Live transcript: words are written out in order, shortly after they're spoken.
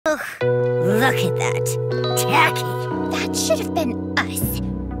Ugh, look at that. Tacky. That should have been us.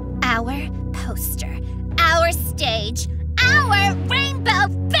 Our poster. Our stage. Our rainbow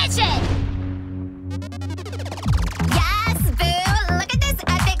vision! Yes, boo! Look at this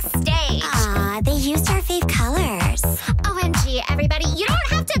epic stage! Aw, they used our fave colors. OMG, everybody, you don't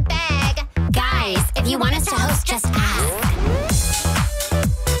have to beg! Guys, if you want us to host, just ask.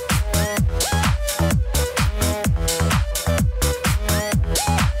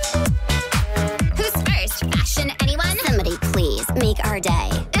 Who's first? Fashion, anyone? Somebody please, make our day.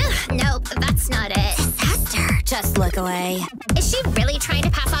 Ugh, nope, that's not it. Disaster. Just look away. Is she really trying to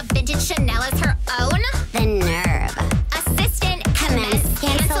pass off vintage Chanel as her own? The nerve. Assistant, Commence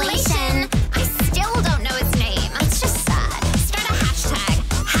cancellation. I still don't know his name. It's just sad. Start a hashtag.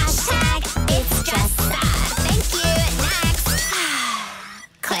 Hashtag, it's just sad. Thank you. Next.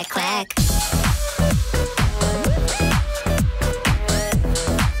 Click, click.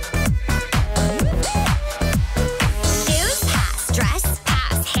 Shoes, pass. Dress,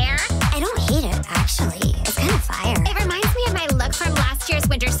 pass. Hair. I don't hate it, actually. It's kind of fire. It reminds me of my look from last year's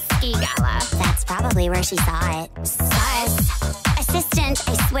winter ski gala. That's probably where she saw it. Sus. Assistant,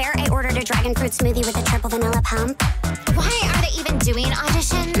 I swear I ordered a dragon fruit smoothie with a triple vanilla pump. Why are they even doing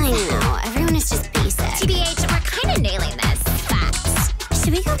auditions? I know, everyone is just basic. TBH, we're kind of nailing this. Facts.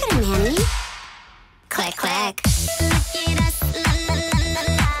 Should we go get a mani? Click, click. Look at us, la la la la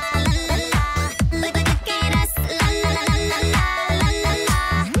la la la. Look at us, la la la la la la la la.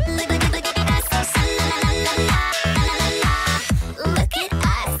 Look at us, la la la la la la. Look at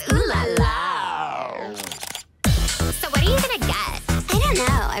us, ooh la la. So what are you gonna get? I don't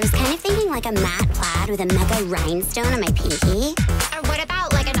know, I was kind of thinking like a matte plaid with a mega rhinestone on my pinky. Or what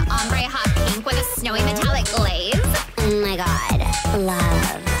about like an ombre hot pink with a snowy metallic glaze? Oh my god,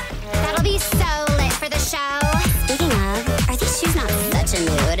 love. That'll be so lit for the show. Speaking of, are these shoes not such a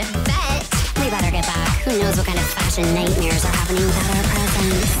mood? Bet. We better get back. Who knows what kind of fashion nightmares are happening without our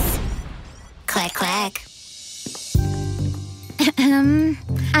presence. Click, click.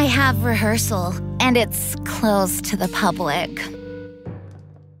 I have rehearsal, and it's closed to the public.